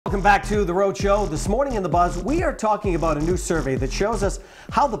Welcome back to The Rhode Show. This morning in The Buzz, we are talking about a new survey that shows us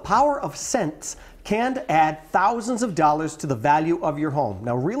how the power of scents can add thousands of dollars to the value of your home.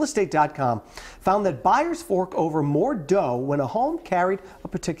 Now, realestate.com found that buyers fork over more dough when a home carried a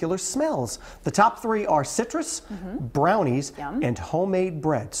particular smells. The top three are citrus, brownies, and homemade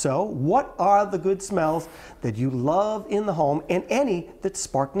bread. So, what are the good smells that you love in the home and any that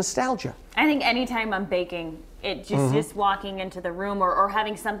spark nostalgia? I think anytime I'm baking, it just walking into the room or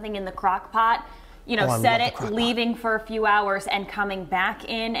having something in the crock pot, you know, set it, leaving for a few hours and coming back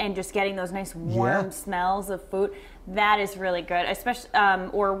in and just getting those nice warm smells of food. That is really good, especially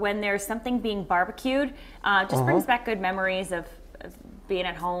or when there's something being barbecued, just brings back good memories of being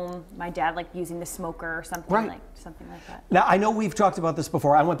at home. My dad liked using the smoker or something like that. Now, I know we've talked about this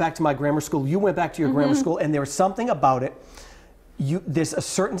before. I went back to my grammar school. You went back to your grammar school, and there was something about it. There's a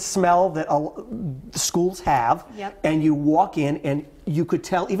certain smell that schools have, and you walk in and you could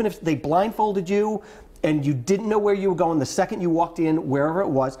tell, even if they blindfolded you and you didn't know where you were going, the second you walked in, wherever it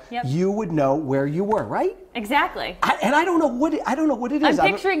was, you would know where you were, right? Exactly. And I don't know what it is.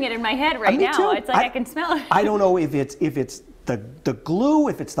 I'm picturing it in my head right now. Too. It's like I can smell it. I don't know if it's the glue,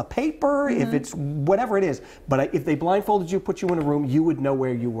 if it's the paper, if it's whatever it is. But if they blindfolded you, put you in a room, you would know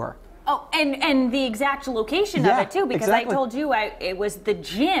where you were. Oh, and the exact location of it too, because I told you it was the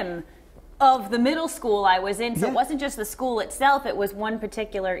gym of the middle school I was in, so it wasn't just the school itself, it was one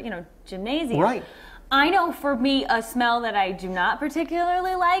particular, gymnasium. Right. I know for me, a smell that I do not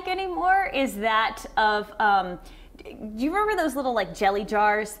particularly like anymore is that of, do you remember those little like jelly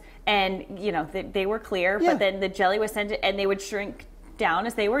jars? And, they were clear, but then the jelly was sent and they would shrink down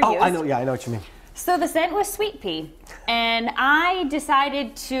as they were used. I know what you mean. So the scent was sweet pea, and I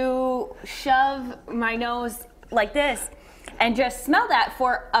decided to shove my nose like this and just smell that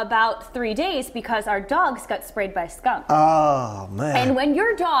for about 3 days because our dogs got sprayed by a skunk. Oh, man. And when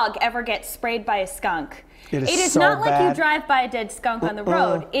your dog ever gets sprayed by a skunk, it is so not like you drive by a dead skunk on the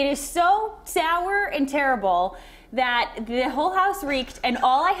road. It is so sour and terrible that the whole house reeked, and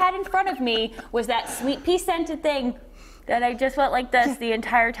all I had in front of me was that sweet pea scented thing that I just went like this the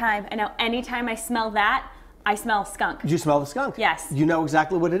entire time. And now anytime I smell that, I smell skunk. You smell the skunk? Yes. You know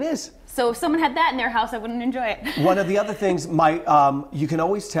exactly what it is. So if someone had that in their house, I wouldn't enjoy it. One of the other things, you can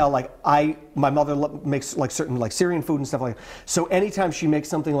always tell, my mother makes certain Syrian food and stuff like that. So anytime she makes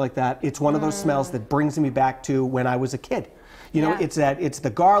something like that, it's one of those smells that brings me back to when I was a kid. It's the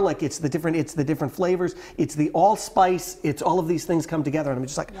garlic, it's the different flavors, it's the allspice, it's all of these things come together, and I'm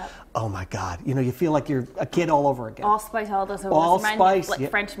just like, oh my God, you feel like you're a kid all over again. Allspice, all those allspice, like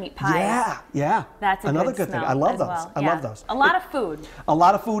French meat pies. Yeah. That's another good thing. I love those. Well. I love those. A lot of food. A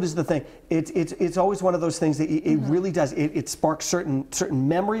lot of food is the thing. It's always one of those things that it really does. It sparks certain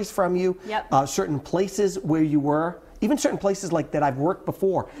memories from you. Certain places where you were. Even certain places like that I've worked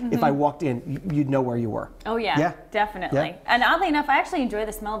before, if I walked in, you'd know where you were. Oh yeah, definitely. Yeah. And oddly enough, I actually enjoy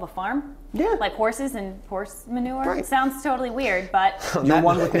the smell of a farm. Yeah. Like horses and horse manure. Right. It sounds totally weird, but you're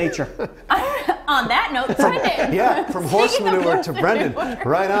one with nature. On that note, Brendan. Yeah, from horse manure to Brendan.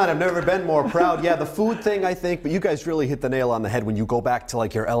 Right on. I've never been more proud. Yeah, the food thing, I think, but you guys really hit the nail on the head when you go back to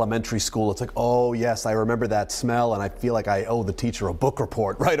like your elementary school. It's like, oh yes, I remember that smell, and I feel like I owe the teacher a book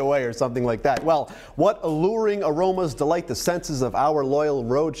report right away or something like that. Well, what alluring aromas delight the senses of our loyal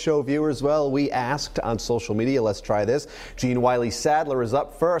Rhode Show viewers? Well, we asked on social media. Let's try this. Jean Wiley Sadler is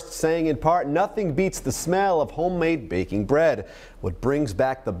up first, saying in part, nothing beats the smell of homemade baking bread. What brings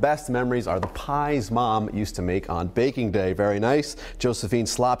back the best memories are the pies Mom used to make on baking day. Very nice. Josephine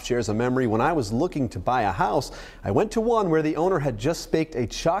Slop shares a memory. When I was looking to buy a house, I went to one where the owner had just baked a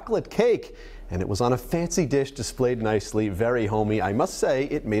chocolate cake, and it was on a fancy dish displayed nicely, very homey. I must say,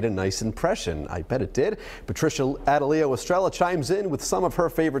 it made a nice impression. I bet it did. Patricia Adelio Estrella chimes in with some of her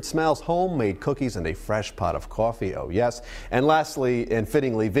favorite smells: homemade cookies and a fresh pot of coffee. Oh yes. And lastly, and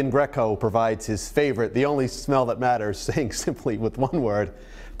fittingly, Vin Greco provides his favorite, the only smell that matters, saying simply with one word: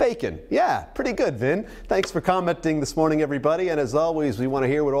 bacon. Yeah, pretty good, Vin. Thanks for commenting this morning, everybody. And as always, we want to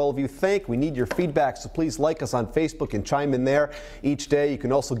hear what all of you think. We need your feedback, so please like us on Facebook and chime in there each day. You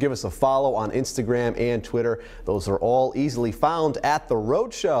can also give us a follow on Instagram and Twitter. Those are all easily found at The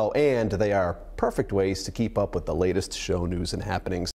Rhode Show, and they are perfect ways to keep up with the latest show news and happenings.